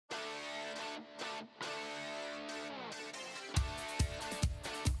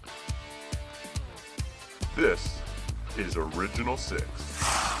This is Original Six.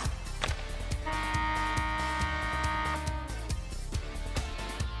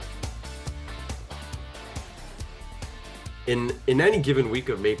 In any given week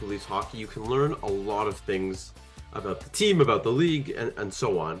of Maple Leafs hockey, you can learn a lot of things about the team, about the league, and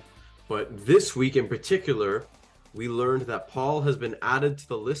so on. But this week in particular, we learned that Paul has been added to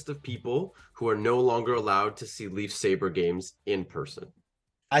the list of people who are no longer allowed to see Leaf Sabre games in person.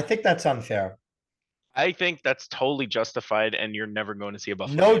 I think that's unfair. I think that's totally justified, and you're never going to see a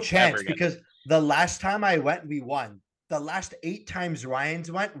Buffalo No game chance, ever again. because the last time I went, we won. The last 8 times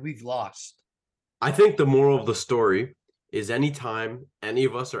Ryan's went, we've lost. I think the moral of the story is anytime any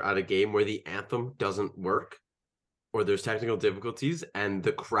of us are at a game where the anthem doesn't work or there's technical difficulties and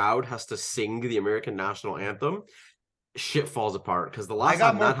the crowd has to sing the American national anthem, shit falls apart. Because the last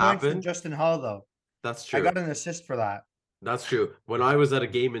time that happened, than Justin Hall, though. That's true. I got an assist for that. That's true. When I was at a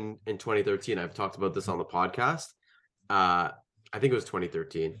game in 2013, I've talked about this on the podcast. I think it was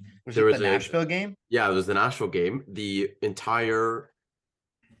 2013. Was it the Nashville game? Yeah, it was the Nashville game. The entire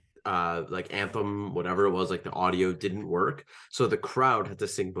anthem, whatever it was, like the audio didn't work. So the crowd had to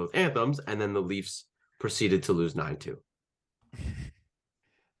sing both anthems, and then the Leafs proceeded to lose 9-2.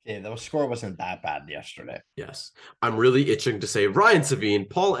 Yeah, the score wasn't that bad yesterday. Yes. I'm really itching to say Ryan Savine,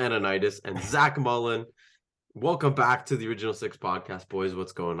 Paul Ananitis, and Zach Mullen. Welcome back to the Original Six podcast, boys.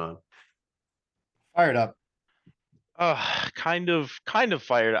 What's going on? Fired up. Kind of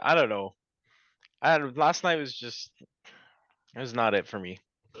fired. I don't know. Last night was just, it was not it for me.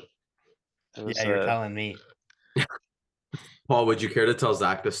 You're telling me. Paul, would you care to tell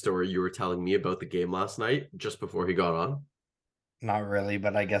Zach the story you were telling me about the game last night just before he got on? Not really,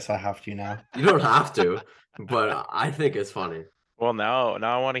 but I guess I have to now. You don't have to, but I think it's funny. Well, now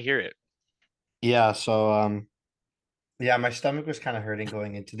I want to hear it. Yeah, so my stomach was kind of hurting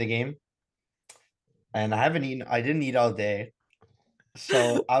going into the game. And I didn't eat all day.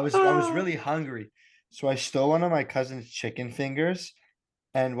 So I was really hungry. So I stole one of my cousin's chicken fingers.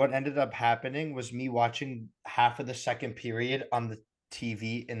 And what ended up happening was me watching half of the second period on the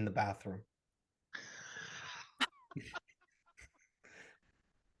TV in the bathroom.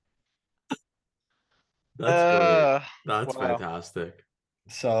 That's great. That's wow. Fantastic.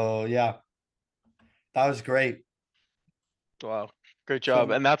 So, yeah, that was great. Wow. Great job.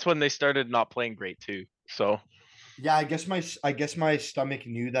 So, and that's when they started not playing great too. So, yeah, I guess my stomach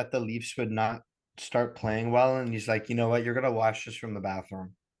knew that the Leafs would not start playing well. And he's like, you know what? You're going to watch this from the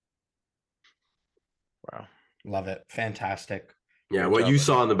bathroom. Wow. Love it. Fantastic. Yeah, Great what job, you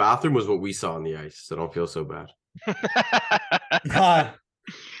saw on the bathroom was what we saw on the ice, so don't feel so bad.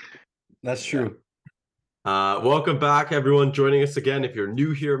 That's true. Welcome back, everyone joining us again. If you're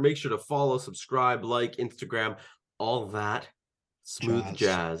new here, make sure to follow, subscribe, like, Instagram, all that smooth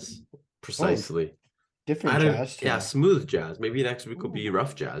jazz. Precisely. Different jazz too. Yeah, smooth jazz. Maybe next week will be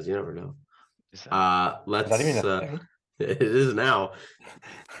rough jazz. You never know. It is now.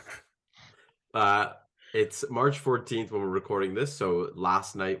 It's March 14th when we're recording this. So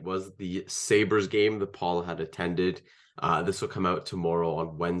last night was the Sabres game that Paul had attended. This will come out tomorrow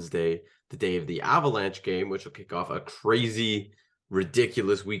on Wednesday, the day of the Avalanche game, which will kick off a crazy,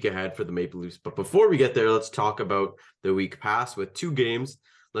 ridiculous week ahead for the Maple Leafs. But before we get there, let's talk about the week past with 2 games.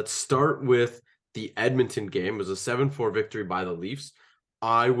 Let's start with the Edmonton game. It was a 7-4 victory by the Leafs.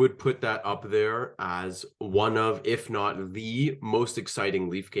 I would put that up there as one of, if not the most exciting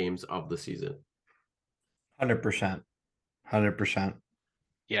Leaf games of the season. 100%. 100%.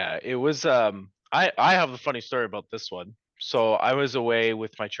 Yeah, it was. I have a funny story about this one. So I was away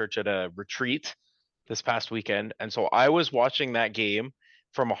with my church at a retreat this past weekend, and so I was watching that game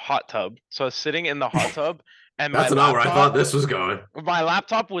from a hot tub. So I was sitting in the hot tub, and that's not where I thought this was going. My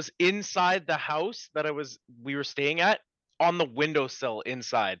laptop was inside the house that we were staying at, on the windowsill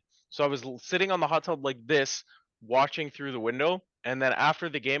inside. So I was sitting on the hot tub like this, watching through the window. And then after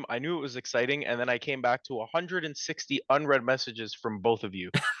the game, I knew it was exciting. And then I came back to 160 unread messages from both of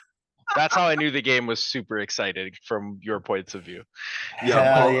you. That's how I knew the game was super exciting from your points of view.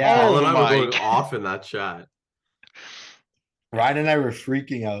 Yeah, Paul and I were going off in that chat. Ryan and I were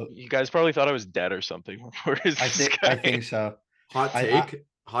freaking out. You guys probably thought I was dead or something. I think so. Hot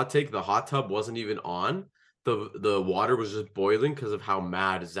take. The hot tub wasn't even on. The water was just boiling because of how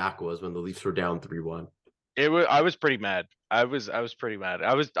mad Zach was when the Leafs were down 3-1. I was pretty mad. I was pretty mad.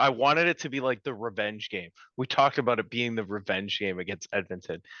 I wanted it to be like the revenge game. We talked about it being the revenge game against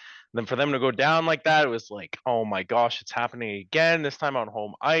Edmonton. And then for them to go down like that, it was like, oh my gosh, it's happening again. This time on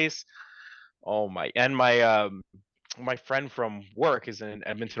home ice. Oh my! And my friend from work is an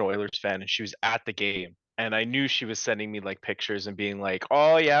Edmonton Oilers fan, and she was at the game. And I knew she was sending me like pictures and being like,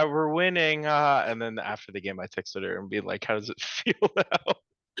 "Oh yeah, we're winning." And then after the game, I texted her and be like, "How does it feel now?"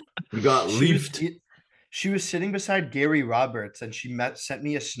 We got She was leafed. she was sitting beside Gary Roberts, and she sent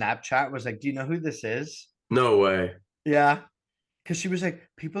me a Snapchat. Was like, "Do you know who this is?" No way. Yeah, because she was like,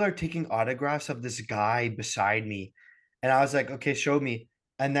 "People are taking autographs of this guy beside me," and I was like, "Okay, show me."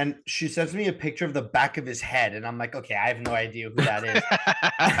 And then she sends me a picture of the back of his head, and I'm like, "Okay, I have no idea who that is."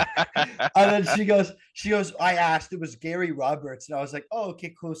 And then she goes, I asked, it was Gary Roberts, and I was like, "Oh,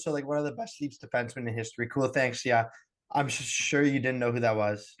 okay, cool. So like one of the best Leafs defensemen in history. Cool, thanks. Yeah, I'm sure you didn't know who that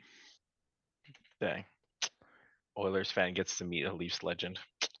was." Dang. Oilers fan gets to meet a Leafs legend.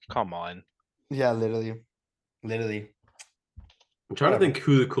 Come on. Yeah, literally. I'm trying to Whatever. think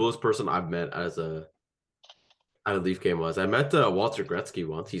who the coolest person I've met at a Leaf game was. I met Walter Gretzky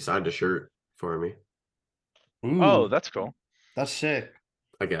once. He signed a shirt for me. Oh, Ooh, that's cool. that's sick.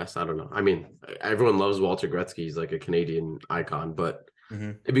 I guess. I don't know. I mean, everyone loves Walter Gretzky. He's like a Canadian icon, but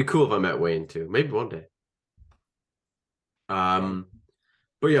Mhm. it'd be cool if I met Wayne too. Maybe one day.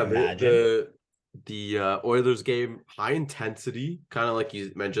 But yeah, Imagine. the Oilers game, high intensity, kind of like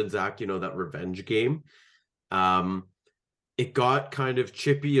you mentioned, Zach, that revenge game. It got kind of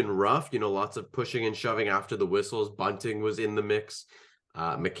chippy and rough, lots of pushing and shoving after the whistles. Bunting was in the mix.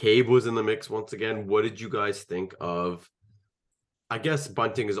 McCabe was in the mix once again. What did you guys think of, I guess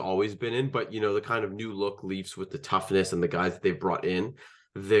Bunting has always been in, but the kind of new look Leafs with the toughness and the guys that they've brought in,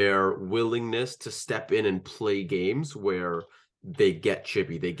 their willingness to step in and play games where they get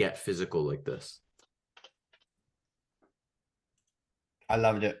chippy, they get physical like this. I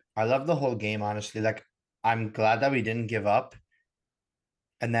loved it. I loved the whole game, honestly. Like, I'm glad that we didn't give up.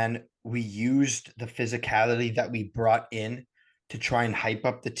 And then we used the physicality that we brought in to try and hype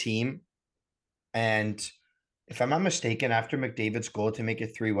up the team. And if I'm not mistaken, after McDavid's goal to make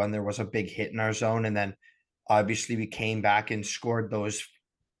it 3-1, there was a big hit in our zone. And then obviously we came back and scored those,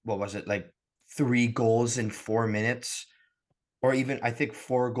 what was it, like 3 goals in 4 minutes, or even I think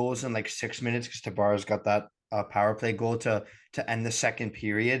 4 goals in like 6 minutes, because Tavares got that power play goal to end the second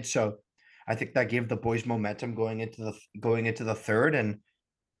period. So I think that gave the boys momentum going into the third, and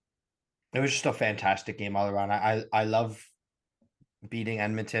it was just a fantastic game all around. I love beating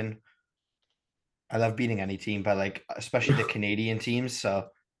Edmonton. I love beating any team, but like especially the Canadian teams. So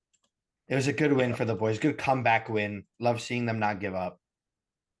it was a good win for the boys. Good comeback win. Love seeing them not give up.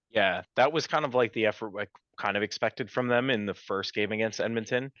 Yeah, that was kind of like the effort I kind of expected from them in the first game against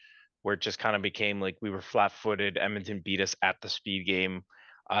Edmonton, where it just kind of became like we were flat-footed. Edmonton beat us at the speed game.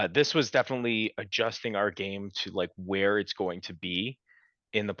 This was definitely adjusting our game to like where it's going to be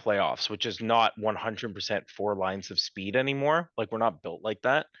in the playoffs, which is not 100% 4 lines of speed anymore. Like we're not built like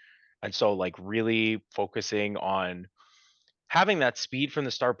that. And so like really focusing on having that speed from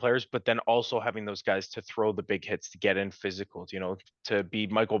the star players, but then also having those guys to throw the big hits to get in physical, to be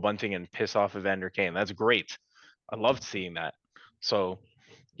Michael Bunting and piss off Evander Kane. That's great. I loved seeing that. So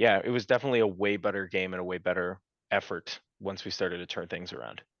yeah, it was definitely a way better game and a way better effort once we started to turn things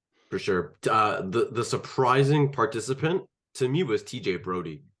around. For sure. The surprising participant to me was TJ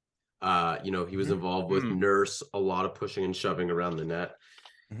Brody. He was involved with Nurse, a lot of pushing and shoving around the net.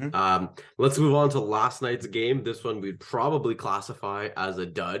 Let's move on to last night's game. This one we'd probably classify as a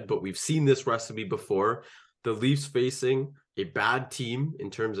dud, but we've seen this recipe before. The Leafs facing a bad team in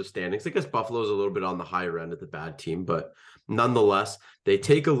terms of standings. I guess Buffalo's a little bit on the higher end of the bad team, but nonetheless, they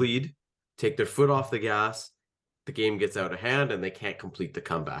take a lead, take their foot off the gas. The game gets out of hand and they can't complete the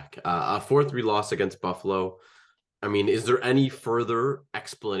comeback. A 4-3 loss against Buffalo. I mean, is there any further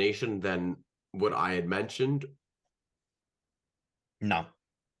explanation than what I had mentioned? No.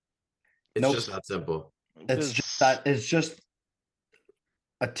 It's Nope. just that simple. It's just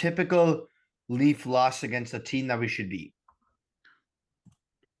a typical Leaf loss against a team that we should beat.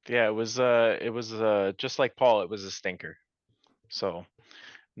 Yeah, it was just like Paul, it was a stinker. So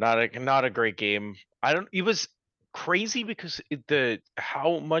not a great game. It was crazy because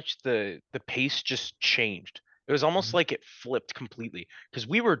how much the pace just changed. It was almost like it flipped completely because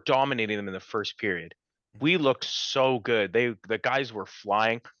we were dominating them in the first period. We looked so good. The guys were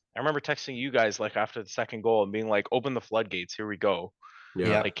flying. I remember texting you guys like after the second goal and being like, "Open the floodgates, here we go."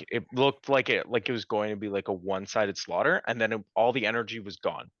 Yeah. Like it looked like it was going to be like a one-sided slaughter, and then all the energy was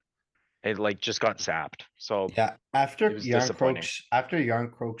gone. It like just got zapped. So Yeah, after it was disappointing.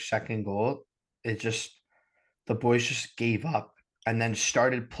 Yarncroke's second goal, the boys just gave up and then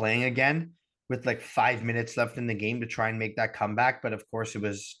started playing again with like 5 minutes left in the game to try and make that comeback. But of course, it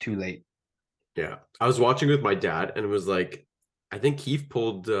was too late. Yeah. I was watching with my dad and it was like, I think Keefe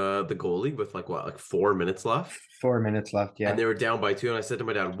pulled the goalie with like 4 minutes left. 4 minutes left. Yeah. And they were down by 2. And I said to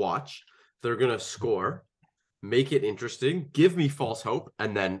my dad, watch, they're going to score. make it interesting, give me false hope,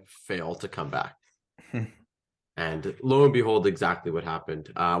 and then fail to come back. And lo and behold, exactly what happened.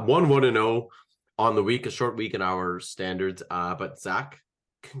 1-1-0 on the week, a short week in our standards. But Zach,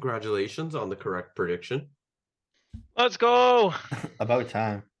 congratulations on the correct prediction. Let's go. About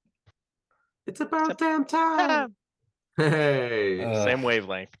time. It's about damn time. Hey. Same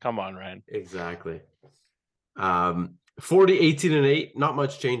wavelength. Come on, Ryan. Exactly. 40, 18, and 8. Not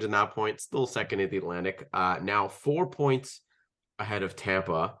much change in that point. Still second in the Atlantic. Now 4 points ahead of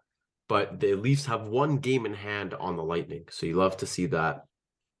Tampa, but they at least have one game in hand on the Lightning. So you love to see that.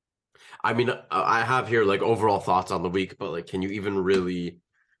 I mean, I have here like overall thoughts on the week, but like, can you even really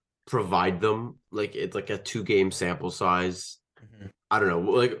provide them? Like, it's like a 2-game sample size. Mm-hmm. I don't know.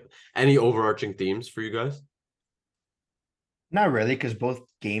 Like, any overarching themes for you guys? Not really, because both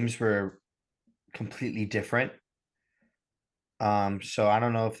games were completely different. So I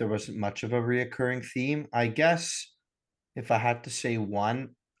don't know if there was much of a reoccurring theme. I guess if I had to say one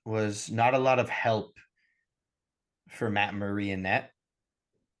was not a lot of help for Matt Murray in net.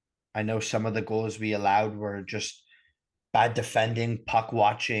 I know some of the goals we allowed were just bad defending, puck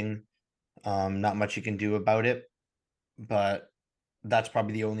watching. Not much you can do about it, but that's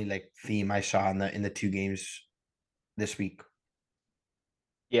probably the only like theme I saw in the 2 games this week.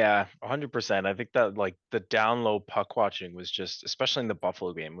 Yeah, 100%. I think that like the down low puck watching was just, especially in the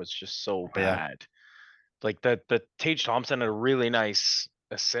Buffalo game, was just so Yeah. bad. Like the Tage Thompson had a really nice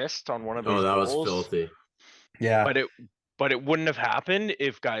assist on one of those Oh, that was goals, filthy. Yeah. but it wouldn't have happened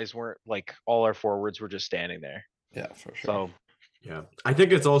if guys weren't like all our forwards were just standing there. Yeah, for sure. So Yeah. I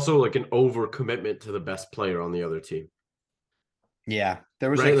think it's also like an overcommitment to the best player on the other team. Yeah, there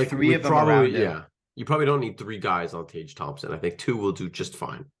was Right? like 3 we of them around him. Yeah. You probably don't need 3 guys on Tage Thompson. I think 2 will do just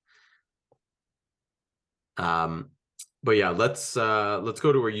fine. But yeah, let's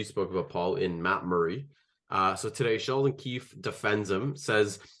go to where you spoke about, Paul, in Matt Murray. So today, Sheldon Keefe defends him,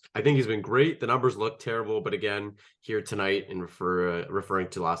 says, I think he's been great. The numbers look terrible, but again, here tonight, and referring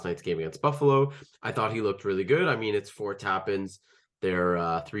to last night's game against Buffalo, I thought he looked really good. I mean, it's 4 tap-ins.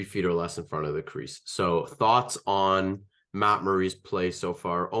 They're 3 feet or less in front of the crease. So thoughts on Matt Murray's play so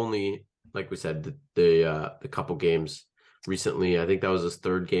far? Only, like we said, the couple games recently. I think that was his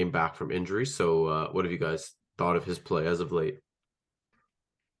 3rd game back from injury. So what have you guys thought of his play as of late?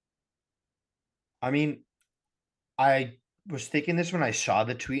 I mean, I was thinking this when I saw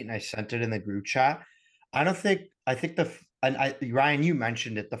the tweet and I sent it in the group chat. I think Ryan, you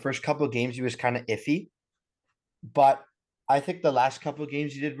mentioned it. The first couple of games he was kind of iffy, but I think the last couple of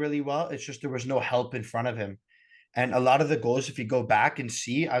games he did really well. It's just there was no help in front of him. And a lot of the goals, if you go back and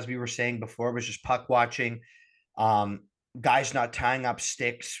see, as we were saying before, was just puck watching, guys not tying up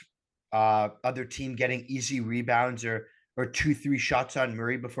sticks, other team getting easy rebounds or 2-3 shots on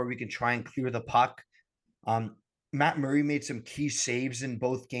Murray before we can try and clear the puck. Matt Murray made some key saves in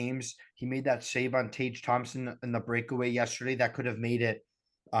both games. He made that save on Tage Thompson in the breakaway yesterday that could have made it.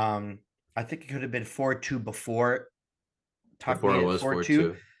 I think it could have been 4-2 before. Before it was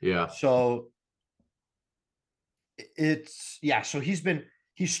 4-2. Yeah. So so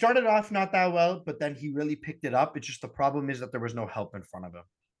he started off not that well, but then he really picked it up. It's just the problem is that there was no help in front of him.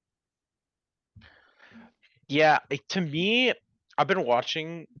 yeah, to me, I've been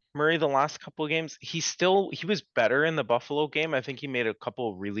watching Murray the last couple of games. He was better in the Buffalo game. I think he made a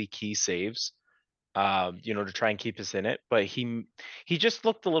couple really key saves, to try and keep us in it. But he just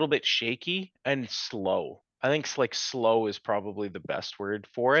looked a little bit shaky and slow. I think like slow is probably the best word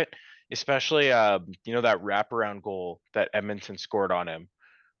for it. Especially, that wraparound goal that Edmonton scored on him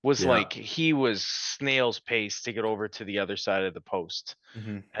was like he was snail's pace to get over to the other side of the post.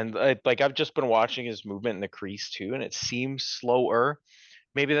 Mm-hmm. And I've just been watching his movement in the crease too, and it seems slower.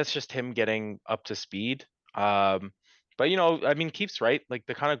 Maybe that's just him getting up to speed. But I mean, Keefe's right. Like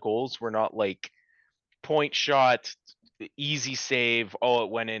the kind of goals were not like point shot, easy save. Oh, it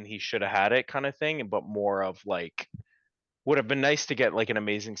went in. He should have had it kind of thing. But more of like, would have been nice to get like an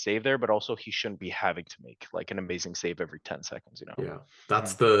amazing save there, but also he shouldn't be having to make like an amazing save every 10 seconds, Yeah.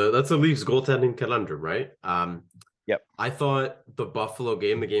 That's the Leafs goaltending conundrum, right? Yep. I thought the Buffalo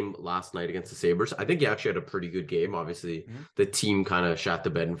game, the game last night against the Sabres, I think he actually had a pretty good game. Obviously, the team kind of shat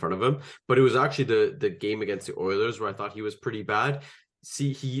the bed in front of him, but it was actually the game against the Oilers where I thought he was pretty bad.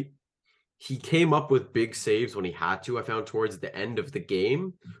 See, he came up with big saves when he had to, I found, towards the end of the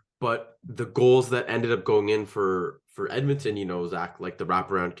game, but the goals that ended up going in for Edmonton, Zach, like the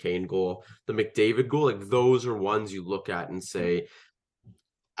wraparound Kane goal, the McDavid goal, like those are ones you look at and say,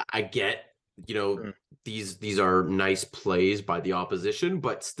 I get, these are nice plays by the opposition,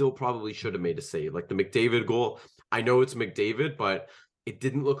 but still probably should have made a save. Like the McDavid goal, I know it's McDavid, but it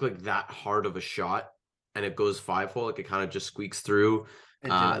didn't look like that hard of a shot and it goes 5-hole. Like it kind of just squeaks through. It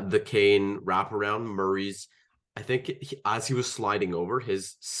did. The Kane wraparound. Murray's, I think as he was sliding over,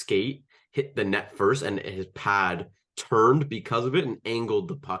 his skate hit the net first and his pad turned because of it and angled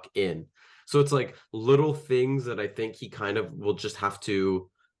the puck in. So it's like little things that I think he kind of will just have to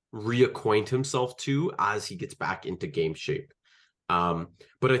reacquaint himself to as he gets back into game shape.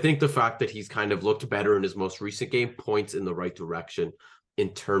 But I think the fact that he's kind of looked better in his most recent game points in the right direction in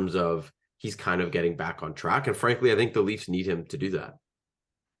terms of he's kind of getting back on track. And frankly, I think the Leafs need him to do that.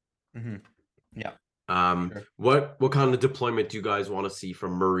 Mm-hmm. Yeah. Sure. What kind of deployment do you guys want to see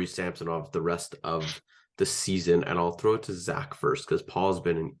from Murray Samsonov the rest of the season? And I'll throw it to Zach first because Paul's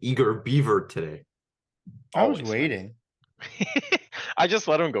been an eager beaver today. I was waiting. I just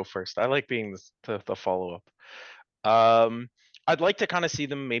let him go first. I like being the follow-up. I'd like to kind of see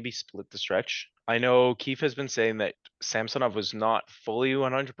them maybe split the stretch. I know Keefe has been saying that Samsonov was not fully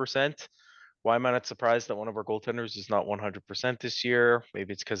 100%. Why am I not surprised that one of our goaltenders is not 100% this year?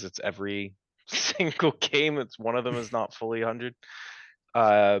 Maybe it's because it's every single game. It's one of them is not fully 100.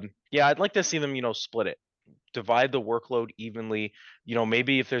 Yeah, I'd like to see them, split it. Divide the workload evenly.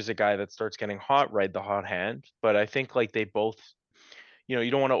 Maybe if there's a guy that starts getting hot, ride the hot hand. But I think like they both,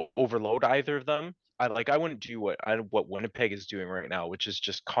 you don't want to overload either of them. I wouldn't do what Winnipeg is doing right now, which is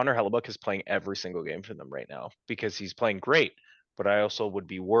just Connor Hellebuyck is playing every single game for them right now because he's playing great. But I also would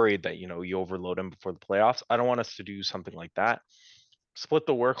be worried that, you overload him before the playoffs. I don't want us to do something like that. Split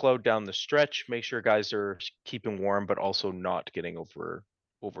the workload down the stretch, make sure guys are keeping warm, but also not getting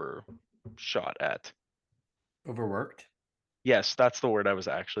overshot at. Overworked? Yes, that's the word I was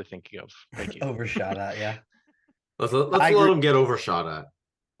actually thinking of. Thank you. Overshot at, yeah. Let's let him get overshot at.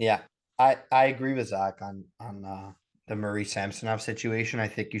 Yeah. I agree with Zach on the Murray Samsonov situation. I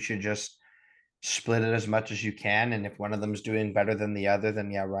think you should just split it as much as you can. And if one of them's doing better than the other,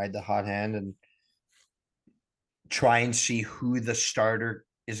 then yeah, ride the hot hand and try and see who the starter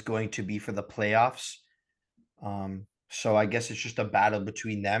is going to be for the playoffs. So I guess it's just a battle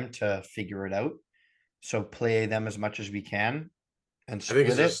between them to figure it out. So play them as much as we can and split I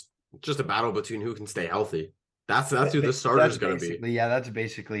think it's just a battle between who can stay healthy. That's who the starter's going to be. Yeah, that's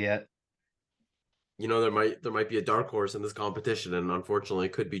basically it. There might be a dark horse in this competition, and unfortunately,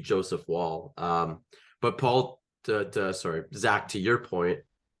 it could be Joseph Wall. But Paul, Zach, to your point,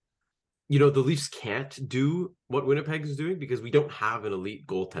 the Leafs can't do what Winnipeg is doing because we don't have an elite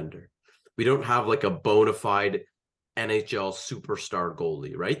goaltender. We don't have like a bona fide NHL superstar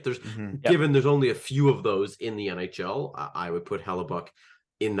goalie, right? There's only a few of those in the NHL. I would put Hellebuyck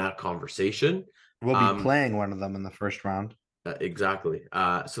in that conversation. We'll be playing one of them in the first round. Exactly.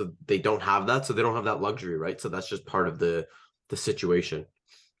 So they don't have that. So they don't have that luxury, right? So that's just part of the situation.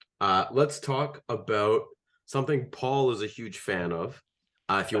 Let's talk about something Paul is a huge fan of.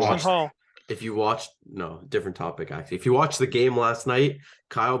 If you watched, different topic actually. If you watched the game last night,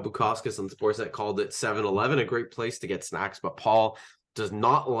 Kyle Dubas on Sportsnet called it 7-Eleven, a great place to get snacks. But Paul does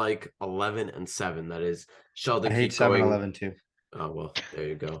not like 11 and 7. That is Sheldon Keefe going 7-Eleven too. Oh well, there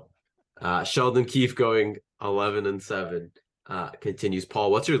you go. Sheldon Keefe going 11 and 7. Continues.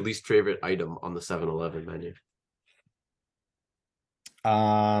 Paul, what's your least favorite item on the 7-Eleven menu?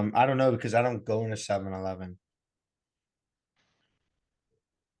 I don't know because I don't go into 7-Eleven.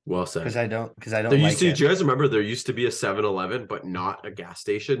 Well said. Because I don't do you guys remember there used to be a 7-Eleven, but not a gas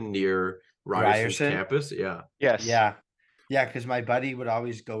station near Ryerson campus? Yeah. Yes. Yeah. Yeah, because my buddy would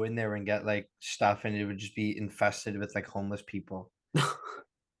always go in there and get like stuff and it would just be infested with like homeless people.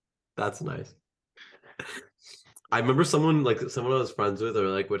 That's nice. I remember someone I was friends with or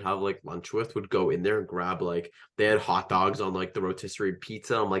like would have like lunch with would go in there and grab they had hot dogs on like the rotisserie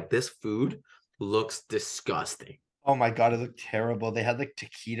pizza. I'm like, this food looks disgusting. Oh my God, it looked terrible. They had like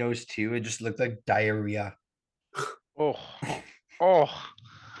taquitos too. It just looked like diarrhea. Oh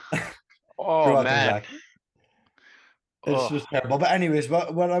man. It's just terrible. But anyways,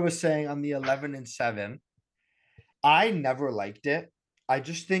 what I was saying on the 11 and 7, I never liked it. I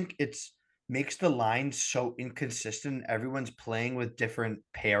just think it's makes the line so inconsistent. Everyone's playing with different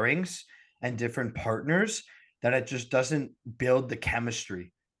pairings and different partners that it just doesn't build the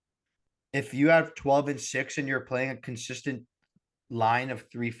chemistry. If you have 12 and 6 and you're playing a consistent line of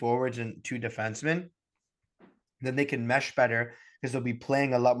 3 forwards and 2 defensemen, then they can mesh better because they'll be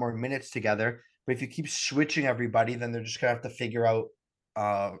playing a lot more minutes together. But if you keep switching everybody, then they're just gonna have to figure out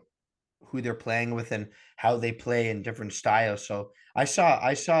who they're playing with and how they play in different styles. So I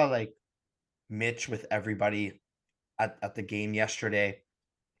saw like Mitch with everybody at the game yesterday.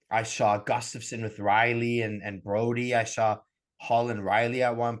 I saw Gustafson with Riley and Brody. I saw Hall and Riley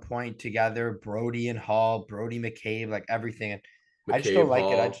at one point together, Brody and Hall, Brody McCabe, like everything. And I just don't like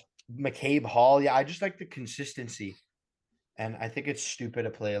it. McCabe, Hall. Yeah, I just like the consistency. And I think it's stupid to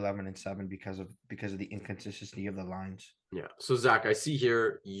play 11-7 because of the inconsistency of the lines. Yeah. So Zach, I see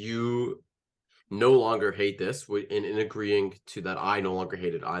here you no longer hate this, in agreeing to that. I no longer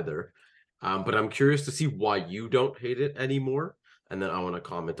hate it either. But I'm curious to see why you don't hate it anymore, and then I want to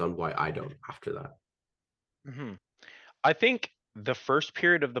comment on why I don't after that. Mhm. I think the first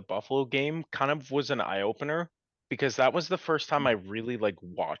period of the Buffalo game kind of was an eye opener because that was the first time I really like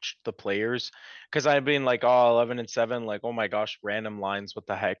watched the players because I've been like, oh, 11-7, like, oh my gosh, random lines, what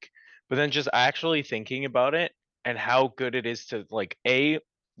the heck? But then just actually thinking about it and how good it is to like,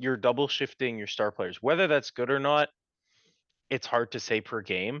 you're double shifting your star players. Whether that's good or not, it's hard to say per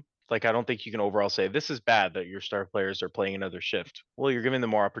game. Like, I don't think you can overall say this is bad that your star players are playing another shift. Well, you're giving them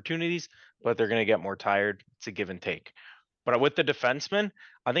more opportunities, but they're going to get more tired. It's a give and take. But with the defensemen,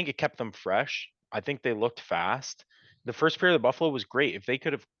 I think it kept them fresh. I think they looked fast. The first period of Buffalo was great. If they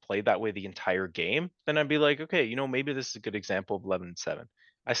could have played that way the entire game, then I'd be like, okay, maybe this is a good example of 11-7.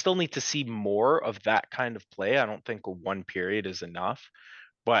 I still need to see more of that kind of play. I don't think one period is enough,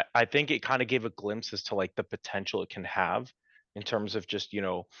 but I think it kind of gave a glimpse as to like the potential it can have in terms of just,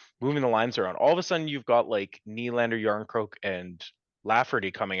 moving the lines around. All of a sudden you've got like Nylander, Yarncroke, and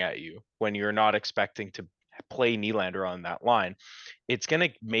Lafferty coming at you when you're not expecting to play Nylander on that line. It's going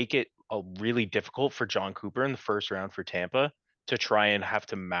to make it really difficult for John Cooper in the first round for Tampa to try and have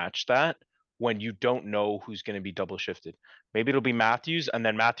to match that when you don't know who's going to be double shifted. Maybe it'll be Matthews and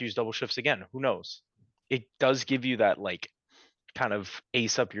then Matthews double shifts again. Who knows? It does give you that like kind of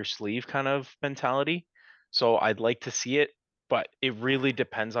ace up your sleeve kind of mentality. So I'd like to see it, but it really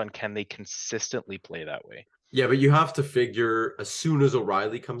depends on can they consistently play that way. Yeah, but you have to figure as soon as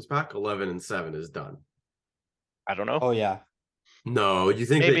O'Reilly comes back, 11-7 is done. I don't know. Oh yeah. No, you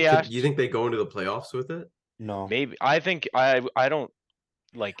think Maybe you think they go into the playoffs with it? No. Maybe. I think I don't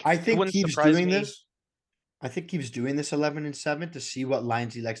like. I it think wouldn't Keeve's surprise doing me. this. I think Keeve's doing this 11-7 to see what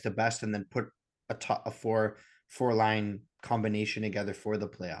lines he likes the best, and then put a four line combination together for the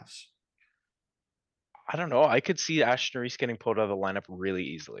playoffs. I don't know. I could see Ashton Reese getting pulled out of the lineup really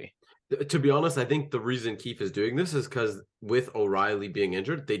easily. To be honest, I think the reason Keefe is doing this is because with O'Reilly being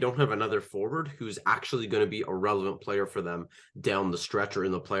injured, they don't have another forward who's actually going to be a relevant player for them down the stretch or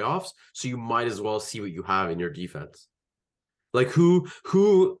in the playoffs. So you might as well see what you have in your defense. Like who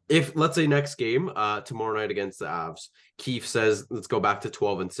if let's say next game, tomorrow night against the Avs, Keefe says, let's go back to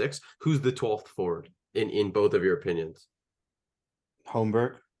 12-6. Who's the 12th forward in both of your opinions?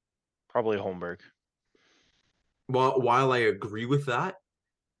 Holmberg. Probably Holmberg. While I agree with that,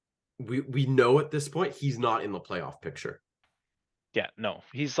 we know at this point he's not in the playoff picture. Yeah, no,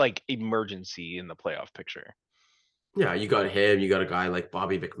 he's like emergency in the playoff picture. Yeah, you got him. You got a guy like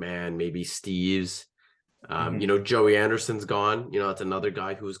Bobby McMahon, maybe Steves. Joey Anderson's gone. That's another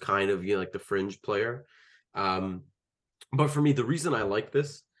guy who's kind of like the fringe player. But for me, the reason I like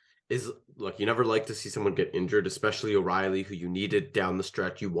this is, look, you never like to see someone get injured, especially O'Reilly, who you needed down the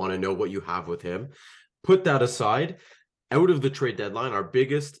stretch. You want to know what you have with him. Put that aside. Out of the trade deadline, our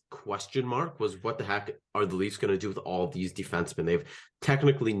biggest question mark was what the heck are the Leafs going to do with all of these defensemen? They have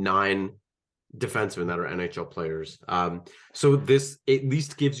technically 9 defensemen that are NHL players. So this at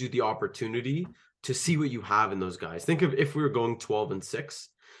least gives you the opportunity to see what you have in those guys. Think of if we were going 12-6,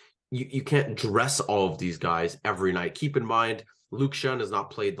 you can't dress all of these guys every night. Keep in mind, Luke Schenn has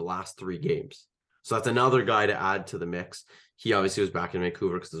not played the last 3 games. So that's another guy to add to the mix. He obviously was back in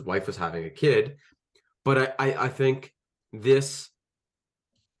Vancouver because his wife was having a kid. But I think this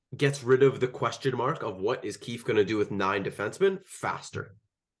gets rid of the question mark of what is Keefe going to do with 9 defensemen faster,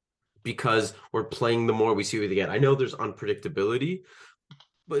 because we're playing the more we see what they get. I know there's unpredictability,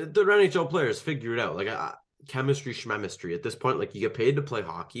 but they're NHL players. Figure it out. Like chemistry, schmemistry. At this point, like, you get paid to play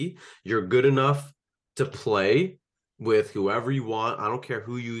hockey. You're good enough to play with whoever you want. I don't care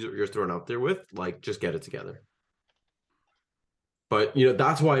who you're thrown out there with. Like, just get it together. But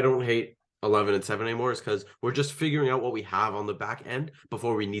that's why I don't hate 11-7 anymore, is because we're just figuring out what we have on the back end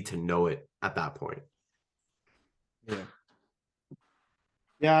before we need to know it at that point.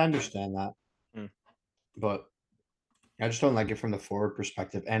 Yeah, I understand that. But I just don't like it from the forward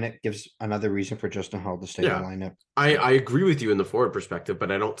perspective, and it gives another reason for Justin Hall to stay in the lineup. I agree with you in the forward perspective,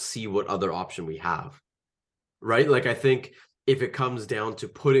 but I don't see what other option we have. Right? Like, I think if it comes down to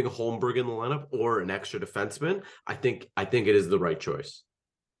putting Holmberg in the lineup or an extra defenseman, I think it is the right choice.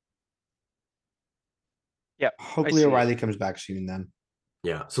 Yeah. Hopefully O'Reilly comes back soon then.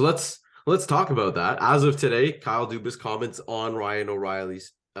 Yeah. So let's talk about that. As of today, Kyle Dubas comments on Ryan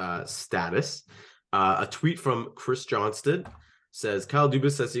O'Reilly's status. A tweet from Chris Johnston says, Kyle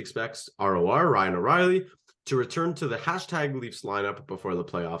Dubas says he expects ROR, Ryan O'Reilly, to return to the hashtag Leafs lineup before the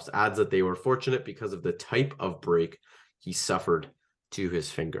playoffs, adds that they were fortunate because of the type of break he suffered to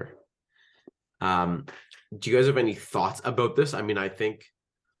his finger. Do you guys have any thoughts about this? I mean, I think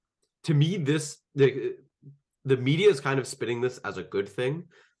to me, the media is kind of spinning this as a good thing.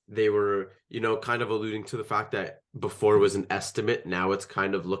 They were, kind of alluding to the fact that before it was an estimate, now it's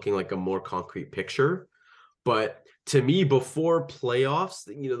kind of looking like a more concrete picture. But to me, before playoffs,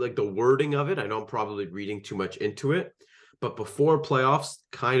 like the wording of it, I know I'm probably reading too much into it, but before playoffs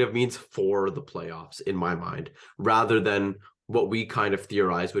kind of means for the playoffs in my mind, rather than what we kind of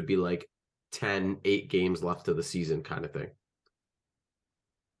theorize would be like 8 games left of the season kind of thing.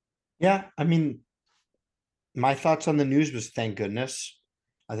 Yeah, I mean, my thoughts on the news was thank goodness.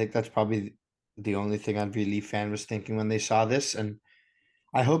 I think that's probably the only thing every Leaf fan was thinking when they saw this. And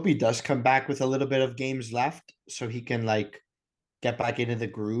I hope he does come back with a little bit of games left so he can get back into the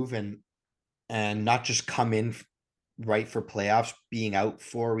groove and not just come in right for playoffs, being out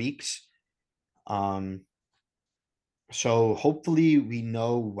 4 weeks. So hopefully we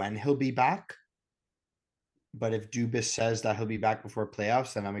know when he'll be back. But if Dubas says that he'll be back before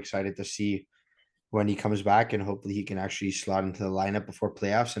playoffs, then I'm excited to see when he comes back, and hopefully he can actually slot into the lineup before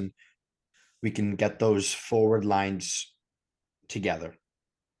playoffs and we can get those forward lines together.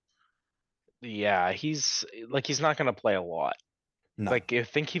 Yeah, he's not gonna play a lot. No. I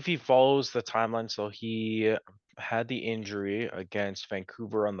think if he follows the timeline, so he had the injury against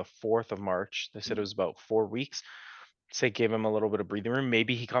Vancouver on the 4th of March. They said it was about 4 weeks. Say gave him a little bit of breathing room.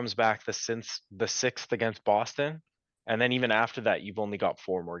 Maybe he comes back the 6th against Boston. And then even after that, you've only got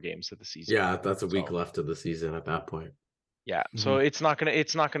 4 more games of the season. Yeah, that's a week left of the season at that point. Yeah. So it's not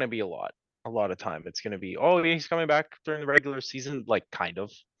gonna be a lot of time. It's gonna be, he's coming back during the regular season, kind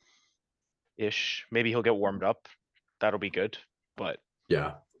of ish. Maybe he'll get warmed up. That'll be good. But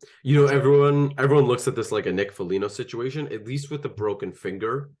yeah, everyone looks at this like a Nick Foligno situation, at least with the broken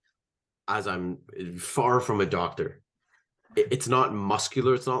finger, as I'm far from a doctor. It's not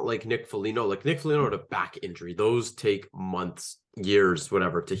muscular. It's not like Nick Foligno. Like Nick Foligno had a back injury. Those take months, years,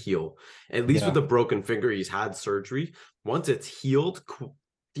 whatever to heal. At least with a broken finger, he's had surgery. Once it's healed,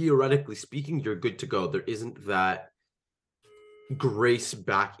 theoretically speaking, you're good to go. There isn't that grace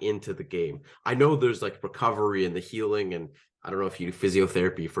back into the game. I know there's recovery and the healing, and I don't know if you do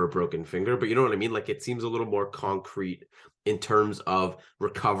physiotherapy for a broken finger, but you know what I mean? It seems a little more concrete in terms of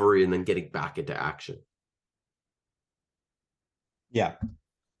recovery and then getting back into action. Yeah.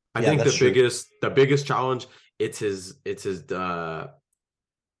 I think the biggest challenge, I think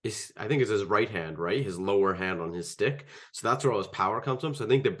it's his right hand, right? His lower hand on his stick. So that's where all his power comes from. So I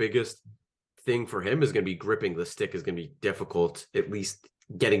think the biggest thing for him is going to be gripping the stick is going to be difficult, at least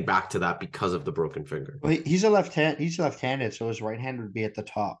getting back to that because of the broken finger. Well, he's left-handed, so his right hand would be at the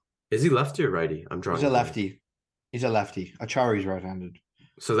top. Is he lefty or righty? I'm trying. He's a lefty. He's a lefty. Acciari's right-handed.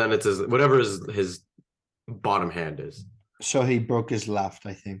 So then it's whatever his bottom hand is. So he broke his left,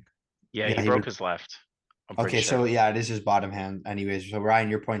 I think. Yeah, he broke his left. Okay, so yeah, it is his bottom hand anyways. So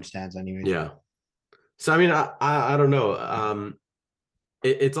Ryan, your point stands anyways. Yeah. So I mean, I don't know.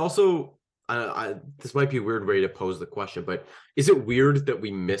 It's also this might be a weird way to pose the question, but is it weird that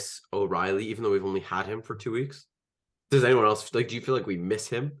we miss O'Reilly even though we've only had him for 2 weeks? Does anyone else do you feel like we miss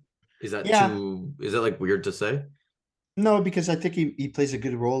him? Is that is it weird to say? No, because I think he plays a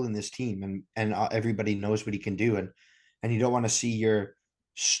good role in this team, and everybody knows what he can do, and you don't want to see your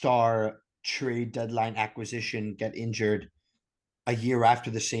star trade deadline acquisition get injured a year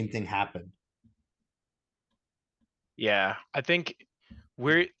after the same thing happened. Yeah, I think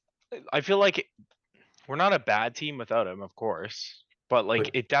I feel like we're not a bad team without him, of course, but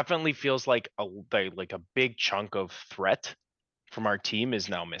it definitely feels like a big chunk of threat from our team is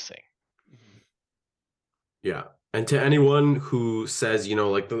now missing. Yeah. And to anyone who says,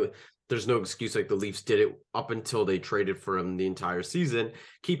 there's no excuse, the Leafs did it up until they traded for him the entire season,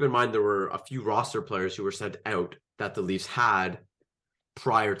 keep in mind there were a few roster players who were sent out that the Leafs had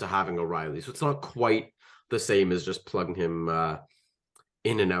prior to having O'Reilly. So it's not quite the same as just plugging him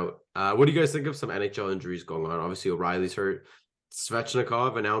in and out. What do you guys think of some NHL injuries going on? Obviously, O'Reilly's hurt.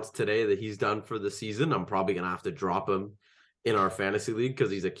 Svechnikov announced today that he's done for the season. I'm probably going to have to drop him in our fantasy league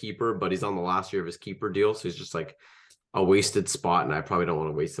because he's a keeper, but he's on the last year of his keeper deal. So he's just a wasted spot, and I probably don't want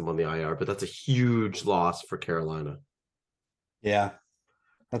to waste him on the IR, but that's a huge loss for Carolina. Yeah,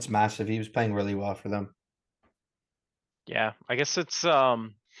 that's massive. He was playing really well for them. Yeah, I guess it's I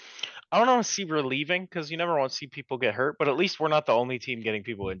don't want to see relieving because you never want to see people get hurt, but at least we're not the only team getting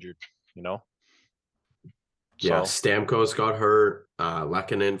people injured, Yeah, Stamkos got hurt.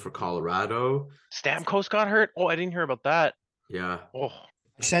 Lehkonen for Colorado. Stamkos got hurt? Oh, I didn't hear about that. Yeah. Oh,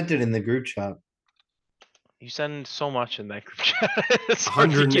 I sent it in the group chat. You send so much in that group chat. It's hard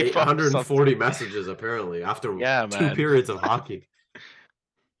to 108 keep up 140 messages apparently after Yeah, 2 man. periods of hockey.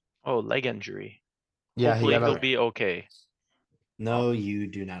 Oh, leg injury. Yeah, Hopefully he he'll got be okay. No, you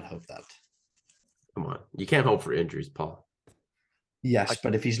do not hope that. Come on. You can't hope for injuries, Paul. Yes,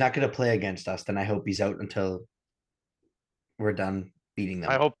 but if he's not going to play against us, then I hope he's out until we're done beating them.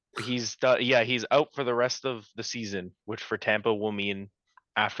 I hope he's done. Yeah, he's out for the rest of the season, which for Tampa will mean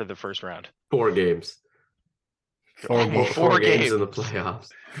after the first round. 4 games. Four games. Four games in the playoffs.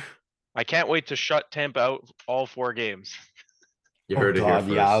 I can't wait to shut Tampa out all 4 games. You heard it here first.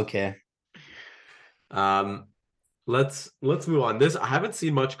 Yeah, okay. Let's move on. I haven't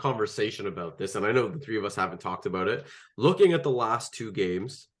seen much conversation about this, and I know the three of us haven't talked about it. Looking at the last 2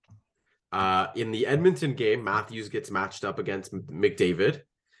 games, in the Edmonton game, Matthews gets matched up against McDavid,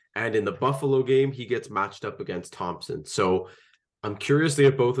 and in the Buffalo game, he gets matched up against Thompson. So I'm curious to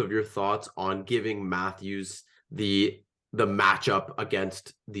get both of your thoughts on giving Matthews the matchup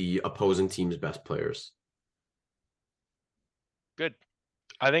against the opposing team's best players. Good.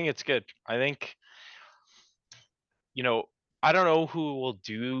 I think it's good. I think, I don't know who will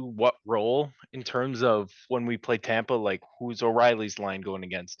do what role in terms of when we play Tampa, like who's O'Reilly's line going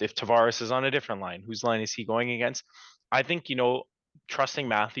against? If Tavares is on a different line, whose line is he going against? I think, trusting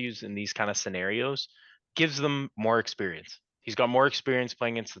Matthews in these kind of scenarios gives them more experience. He's got more experience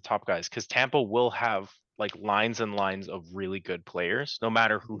playing against the top guys because Tampa will have like lines and lines of really good players, no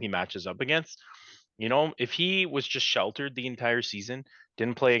matter who he matches up against. If he was just sheltered the entire season,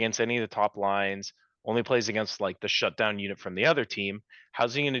 didn't play against any of the top lines, only plays against like the shutdown unit from the other team,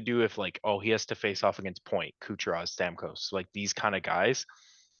 how's he going to do if like, he has to face off against Point, Kucherov, Stamkos, like these kind of guys?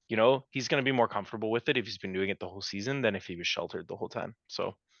 He's going to be more comfortable with it if he's been doing it the whole season than if he was sheltered the whole time.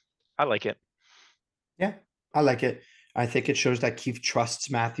 So I like it. Yeah, I like it. I think it shows that Keefe trusts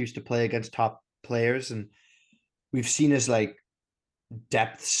Matthews to play against top players, and we've seen his like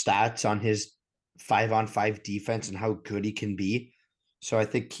depth stats on his 5-on-5 defense and how good he can be. So I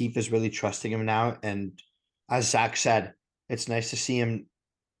think Keefe is really trusting him now. And as Zach said, it's nice to see him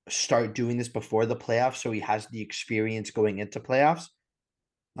start doing this before the playoffs, so he has the experience going into playoffs.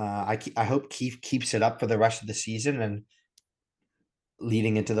 I hope Keefe keeps it up for the rest of the season, and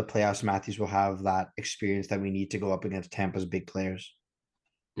leading into the playoffs, Matthews will have that experience that we need to go up against Tampa's big players.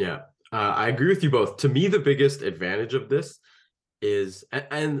 Yeah, I agree with you both. To me, the biggest advantage of this is,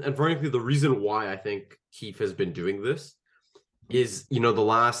 and frankly, the reason why I think Keefe has been doing this is, the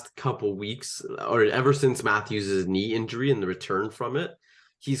last couple weeks, or ever since Matthews' knee injury and the return from it,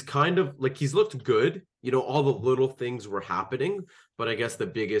 he's kind of like, he's looked good. All the little things were happening, but I guess the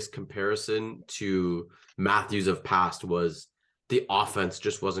biggest comparison to Matthews of past was the offense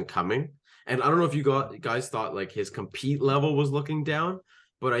just wasn't coming. And I don't know if you guys thought like his compete level was looking down,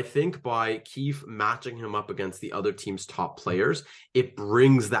 but I think by Keefe matching him up against the other team's top players, it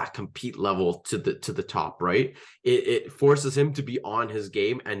brings that compete level to the top, right? It forces him to be on his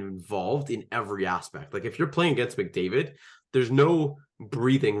game and involved in every aspect. Like if you're playing against McDavid, there's no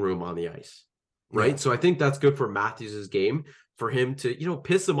breathing room on the ice, right? Yeah. So I think that's good for Matthews' game, for him to,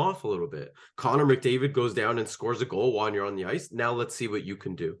 piss him off a little bit. Connor McDavid goes down and scores a goal while you're on the ice. Now let's see what you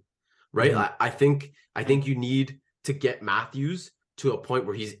can do, right? Mm-hmm. I think you need to get Matthews to a point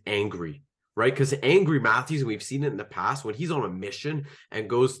where he's angry, right? Because angry Matthews, and we've seen it in the past, when he's on a mission and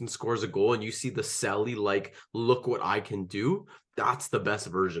goes and scores a goal and you see the Selly, like, look what I can do, that's the best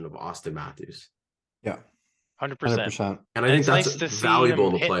version of Auston Matthews. Yeah. 100%. And I think that's nice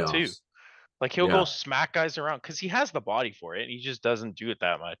valuable in the playoffs. Too. Like he'll go smack guys around because he has the body for it. He just doesn't do it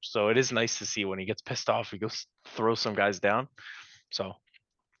that much. So it is nice to see when he gets pissed off, he goes throw some guys down. So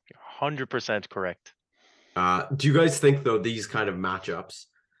 100% correct. Do you guys think, though, these kind of matchups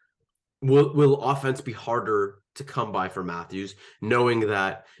will offense be harder to come by for Matthews, knowing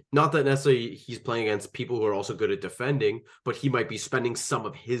that not that necessarily he's playing against people who are also good at defending, but he might be spending some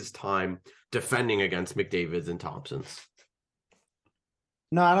of his time defending against McDavid's and Thompson's?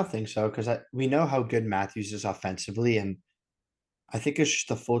 No, I don't think so, because we know how good Matthews is offensively, and I think it's just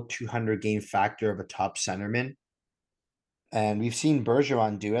the full 200 game factor of a top centerman. And we've seen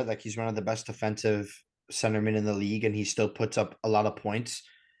Bergeron do it. Like, he's one of the best defensive centermen in the league, and he still puts up a lot of points.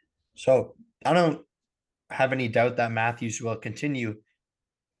 So I don't have any doubt that Matthews will continue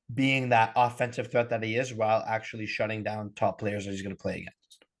being that offensive threat that he is, while actually shutting down top players that he's going to play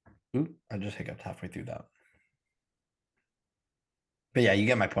against. Ooh, I just hiccuped halfway through that. But yeah, you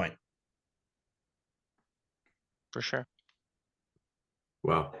get my point. For sure.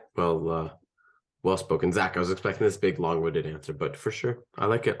 Wow. Well spoken, Zach. I was expecting this big, long-winded answer, but for sure, I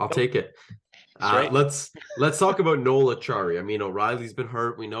like it. I'll take it. Right. Let's talk about Noel Acciari. I mean, O'Reilly's been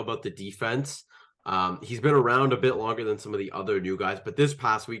hurt. We know about the defense. He's been around a bit longer than some of the other new guys, but this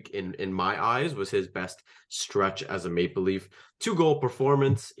past week, in my eyes, was his best stretch as a Maple Leaf. 2-goal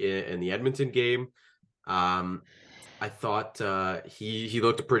performance in the Edmonton game. I thought he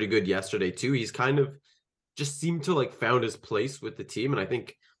looked pretty good yesterday too. He's kind of just seemed to like found his place with the team, and I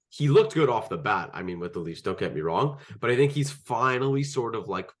think he looked good off the bat. I mean, with the Leafs, don't get me wrong, but I think he's finally sort of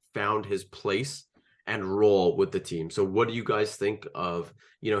like found his place and role with the team. So what do you guys think of,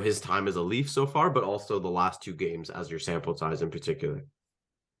 his time as a Leaf so far, but also the last 2 games as your sample size in particular?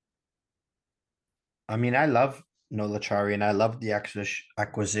 I mean, I love Noel Acciari, and I love the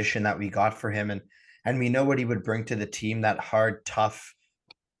acquisition that we got for him, and we know what he would bring to the team, that hard, tough,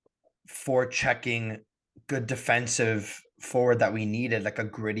 forechecking, good defensive forward that we needed, like a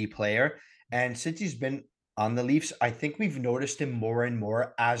gritty player. And since he's been on the Leafs, I think we've noticed him more and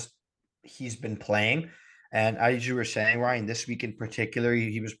more as he's been playing. And as you were saying, Ryan, this week in particular,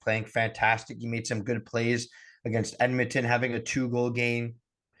 he was playing fantastic. He made some good plays against Edmonton, having a 2-goal game.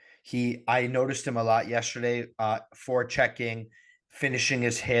 I noticed him a lot yesterday, forechecking, finishing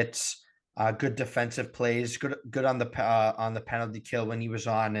his hits, good defensive plays, good on the penalty kill when he was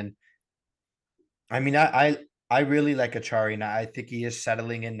on. And I mean, I really like Acciari, and I think he is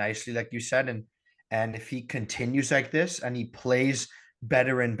settling in nicely, like you said. And if he continues like this and he plays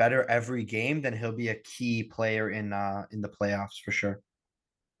better and better every game, then he'll be a key player in the playoffs for sure.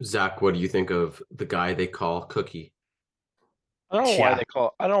 Zach, what do you think of the guy they call Cookie? I don't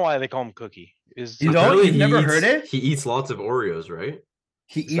know why they call him Cookie. You don't? You've never heard it? He eats lots of Oreos, right?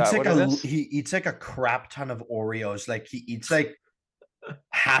 He eats like a crap ton of Oreos. Like he eats like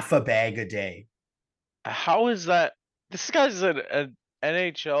half a bag a day. How is that? This guy's an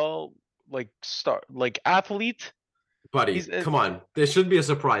NHL star athlete. Buddy, come on. This should be a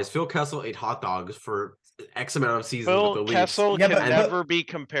surprise. Phil Kessel ate hot dogs for X amount of seasons with the Leafs. Phil Kessel can never be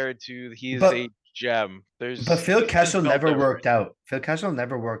compared to. He's a gem. But Phil Kessel never worked out. Phil Kessel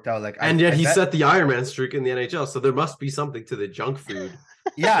never worked out. Yet he set the Ironman streak in the NHL. So there must be something to the junk food.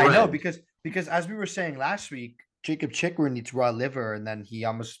 Yeah, I know, because as we were saying last week, Jacob Chikrin needs raw liver, and then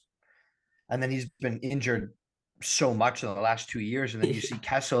he's been injured so much in the last 2 years, and then you see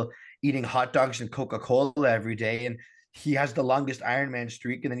Kessel eating hot dogs and Coca-Cola every day, and he has the longest Ironman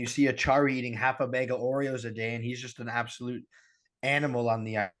streak. And then you see Acciari eating half a bag of Oreos a day, and he's just an absolute animal on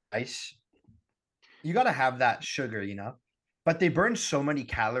the ice. You got to have that sugar, but they burn so many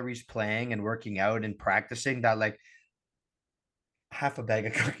calories playing and working out and practicing that like half a bag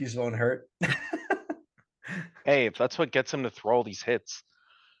of cookies won't hurt. Hey, if that's what gets him to throw all these hits,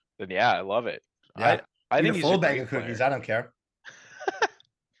 then yeah, I love it. Yeah. I think a he's full a bag great of cookies. player. I don't care.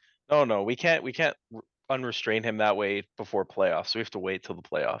 No, we can't unrestrain him that way before playoffs. We have to wait till the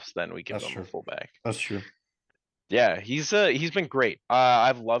playoffs, then we give That's him true. a full bag. That's true. Yeah, he's been great.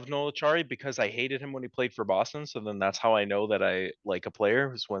 I've loved Noel Acciari because I hated him when he played for Boston. So then that's how I know that I like a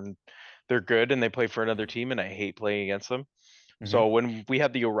player, is when they're good and they play for another team, and I hate playing against them. So when we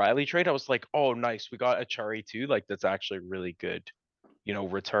had the O'Reilly trade, I was like, oh, nice. We got Acciari too. Like, that's actually really good,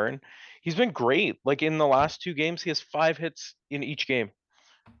 return. He's been great. Like in the last 2 games, he has 5 hits in each game,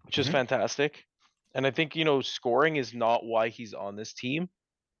 which is fantastic. And I think, scoring is not why he's on this team,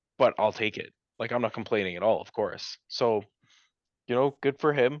 but I'll take it. Like, I'm not complaining at all, of course. So, good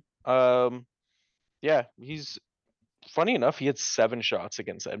for him. Yeah, he's funny enough, he had 7 shots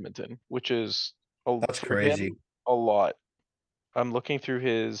against Edmonton, which is That's crazy. A lot. I'm looking through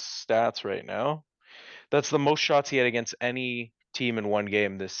his stats right now. That's the most shots he had against any team in one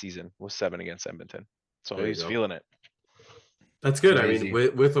game this season, was 7 against Edmonton. So he's feeling it. That's good. Crazy. I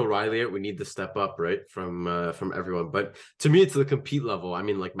mean, with O'Reilly, we need to step up, right, from everyone. But to me, it's the compete level. I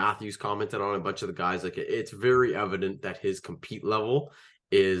mean, like Matthews commented on a bunch of the guys. Like, it's very evident that his compete level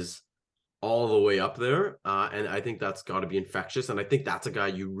is all the way up there, and I think that's got to be infectious. And I think that's a guy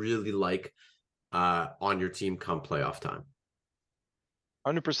you really like on your team come playoff time.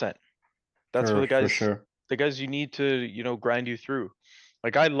 100%. That's where the guys, the guys you need to, grind you through.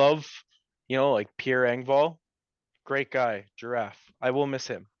 Like, I love, like Pierre Engvall. Great guy, Giraffe. I will miss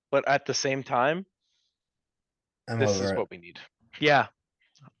him. But at the same time, this is what we need. Yeah.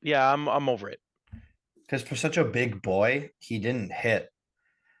 Yeah, I'm over it. Because for such a big boy, he didn't hit.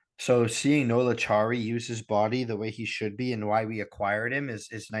 So seeing Noel Acciari use his body the way he should be, and why we acquired him,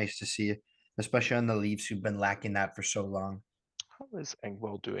 is nice to see, especially on the Leafs, who've been lacking that for so long. How is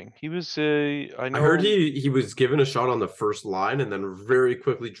Engvall doing? He was I heard he was given a shot on the first line and then very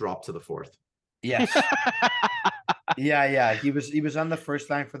quickly dropped to the fourth. Yes. Yeah. He was on the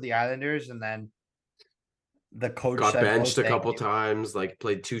first line for the Islanders, and then the coach got said, benched a couple times, like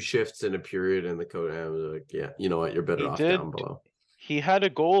played 2 shifts in a period, and the coach was like, yeah, you know what, you're better off down below. He had a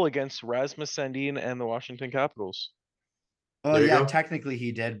goal against Rasmus Sandin and the Washington Capitals. Oh There you yeah, go. technically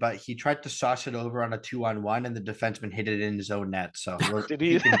he did, but he tried to sauce it over on a 2-on-1, and the defenseman hit it in his own net. So Did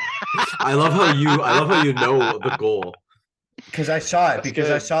he? I love how you know the goal. because I saw it That's because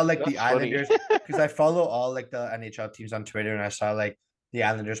I good. saw like the That's funny. Islanders because I follow all like the NHL teams on Twitter, and I saw like the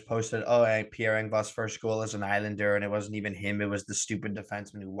Islanders posted, oh, and Pierre Engvall's first goal as an Islander, and it wasn't even him; it was the stupid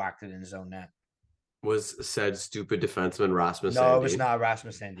defenseman who whacked it in his own net. Was said stupid defenseman Rasmus No, it was Sandin. not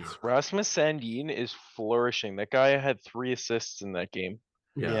Rasmus Sandin. Rasmus Sandin is flourishing. That guy had 3 assists in that game.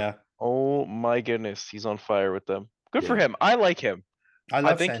 Yeah, Oh my goodness, he's on fire with them. Good for Yeah. him. I like him. I I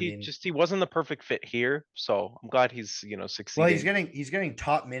love think Sandin. he wasn't the perfect fit here, so I'm glad he's succeeding. Well, he's getting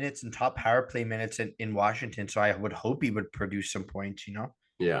top minutes and top power play minutes in Washington, so I would hope he would produce some points.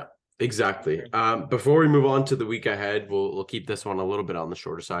 Yeah, exactly. Before we move on to the week ahead, we'll keep this one a little bit on the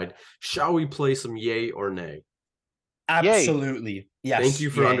shorter side. Shall we play some yay or nay? Absolutely. Yes. Thank you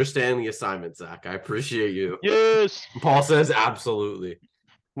for yay. understanding the assignment, Zach. I appreciate you. Yes. Paul says absolutely.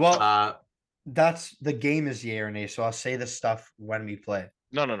 Well, that's the game is yay or nay, so I'll say this stuff when we play.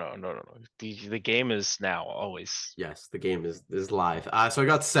 No. The game is now always. Yes, the game is live. So I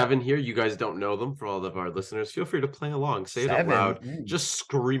got 7 here. You guys don't know them. For all of our listeners, feel free to play along. Say it out 7? loud. Ooh. Just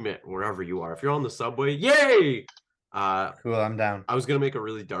scream it wherever you are. If you're on the subway, yay! Cool, I'm down. I was gonna make a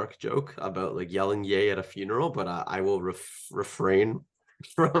really dark joke about like yelling "yay" at a funeral, but I will refrain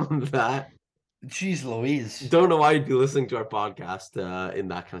from that. Jeez Louise. Don't know why you'd be listening to our podcast in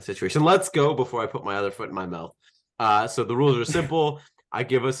that kind of situation. Let's go before I put my other foot in my mouth. So the rules are simple. I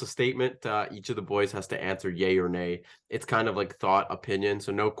give us a statement. Each of the boys has to answer yay or nay. It's kind of like thought, opinion.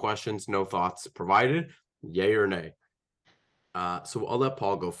 So no questions, no thoughts provided. Yay or nay. So I'll let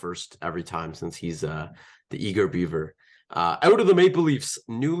Paul go first every time since he's the eager beaver. Out of the Maple Leafs,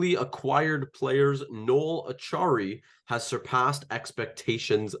 newly acquired players, Noel Acciari has surpassed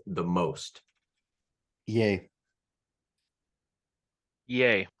expectations the most. Yay.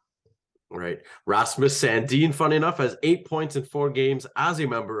 Yay. Right. Rasmus Sandin, funny enough, has 8 points in 4 games as a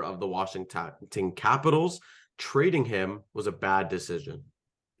member of the Washington Capitals. Trading him was a bad decision.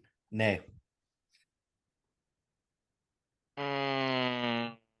 Nay.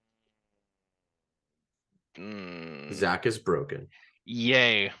 Zach is broken.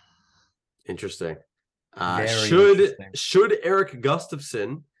 Yay. Interesting. Very Should interesting. Eric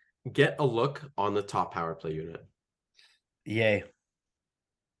Gustafsson get a look on the top power play unit? Yay.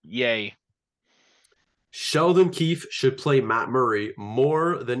 Yay. Sheldon Keefe should play Matt Murray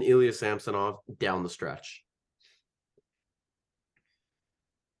more than Ilya Samsonov down the stretch.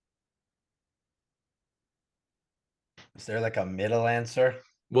 Is there like a middle answer?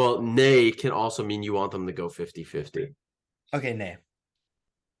 Well, nay can also mean you want them to go 50-50. Okay, nay.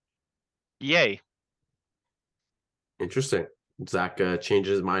 Yay. Interesting. Zach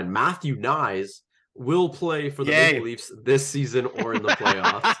changes his mind. Matthew Nyes will play for the Yay. Maple Leafs this season or in the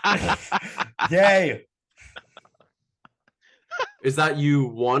playoffs. Yay. Is that you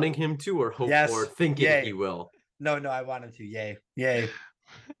wanting him to or hope Yes. or thinking Yay. he will? No, I want him to. Yay. Yay.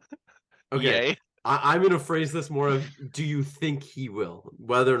 Okay. Yay. I'm going to phrase this more of, do you think he will?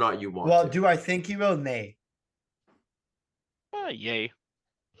 Whether or not you want Well, to. do I think he will? Nay. Yay.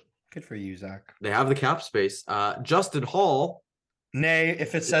 Good for you, Zach. They have the cap space. Justin Hall Nay.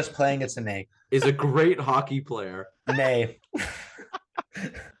 If it says playing, it's a nay. is a great hockey player. Nay.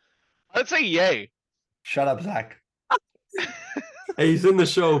 I'd say yay. Shut up, Zach. Hey, he's in the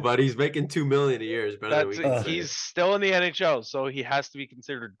show, but he's making $2 million a year. Is better than we can say. He's still in the NHL, so he has to be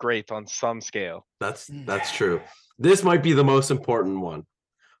considered great on some scale. That's true. This might be the most important one.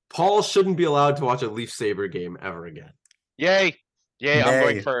 Paul shouldn't be allowed to watch a Leaf Sabre game ever again. Yay. Yay, I'm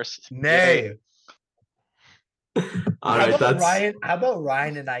going Nay. first. Nay. All right, that's How about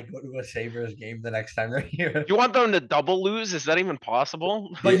Ryan and I go to a Sabres game the next time we're here? You want them to double lose? Is that even possible?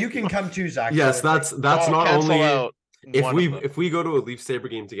 But you can come too, Zach. yes, so that's I'll not cancel only out one of them. if we go to a Leaf Sabre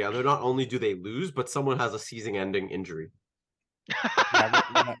game together, not only do they lose, but someone has a season-ending injury.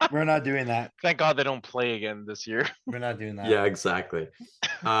 we're not doing that. Thank God they don't play again this year. We're not doing that. Yeah, exactly.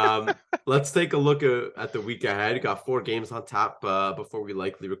 Let's take a look at the week ahead. We got 4 games on tap before we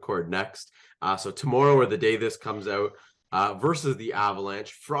likely record next. So tomorrow or the day this comes out, versus the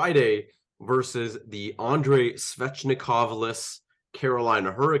Avalanche. Friday versus the Andrei Svechnikov-less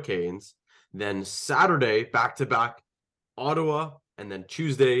Carolina Hurricanes. Then Saturday, back-to-back, Ottawa, and then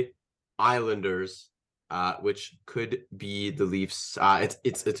Tuesday, Islanders, which could be the Leafs.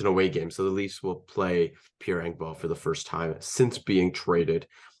 It's an away game, so the Leafs will play Pierre Engvall for the first time since being traded.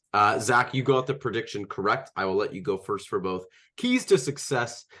 Zach, you got the prediction correct. I will let you go first for both keys to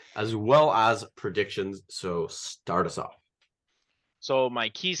success as well as predictions. So start us off. So my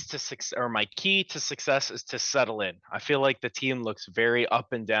keys to success, or my key to success, is to settle in. I feel like the team looks very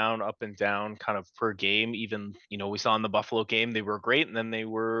up and down kind of per game. Even, we saw in the Buffalo game, they were great and then they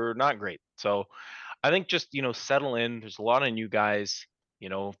were not great. So I think just, settle in. There's a lot of new guys,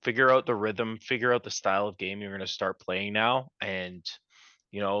 figure out the rhythm, figure out the style of game you're going to start playing now, and,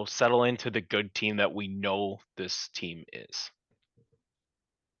 settle into the good team that we know this team is.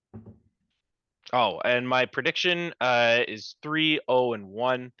 Oh, and my prediction is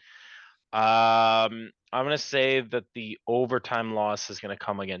 3-0-1. I'm gonna say that the overtime loss is gonna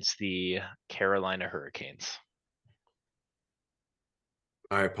come against the Carolina Hurricanes.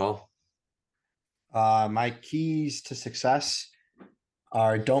 All right, Paul. My keys to success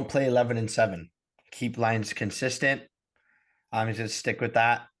are don't play 11-7. Keep lines consistent. I'm just gonna stick with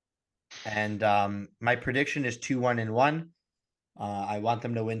that. And my prediction is 2-1-1. I want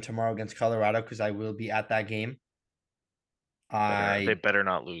them to win tomorrow against Colorado because I will be at that game. They better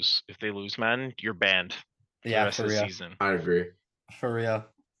not lose. If they lose, man, you're banned for the rest of the season. I agree. For real.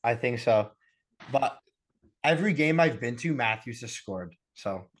 I think so. But every game I've been to, Matthews has scored.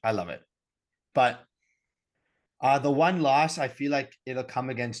 So I love it. But the one loss, I feel like it'll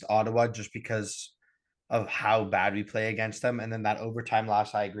come against Ottawa just because of how bad we play against them. And then that overtime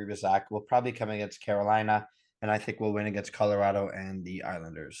loss, I agree with Zach, will probably come against Carolina. And I think we'll win against Colorado and the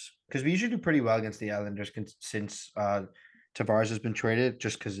Islanders. Because we usually do pretty well against the Islanders since Tavares has been traded,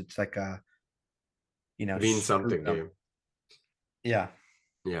 just because it's like a, means something game. Yeah.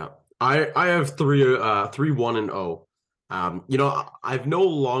 Yeah. I have 3-1-0.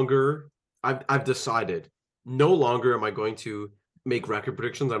 I've decided no longer am I going to make record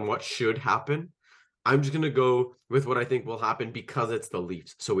predictions on what should happen. I'm just going to go with what I think will happen because it's the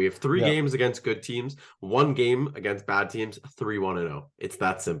Leafs. So we have 3 games against good teams, 1 game against bad teams, 3-1-0. It's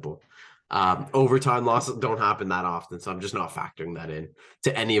that simple. Overtime losses don't happen that often, so I'm just not factoring that in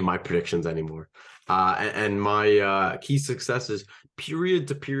to any of my predictions anymore. And my key success is period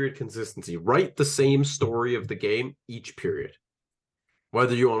to period consistency. Write the same story of the game each period.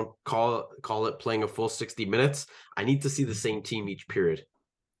 Whether you want to call it playing a full 60 minutes, I need to see the same team each period.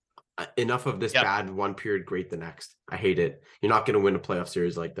 Enough of this bad one period, great the next. I hate it. You're not going to win a playoff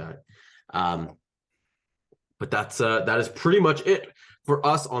series like that. But that is pretty much it for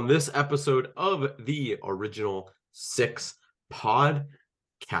us on this episode of the Original Six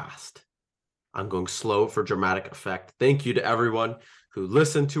podcast. I'm going slow for dramatic effect. Thank you to everyone who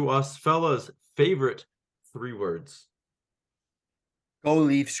listened to us. Fellas, favorite 3 words. Go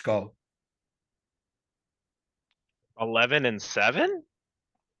Leafs, go. 11-7?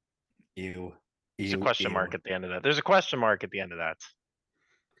 Ew. There's a question mark at the end of that. There's a question mark at the end of that.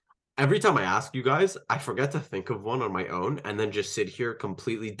 Every time I ask you guys, I forget to think of one on my own and then just sit here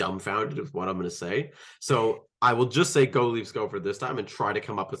completely dumbfounded with what I'm going to say. So I will just say go Leafs go for this time and try to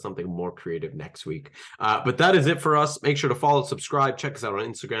come up with something more creative next week. But that is it for us. Make sure to follow, subscribe, check us out on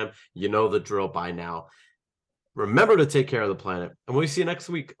Instagram. You know the drill by now. Remember to take care of the planet. And we'll see you next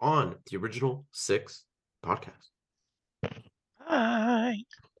week on the Original Six podcast. Bye.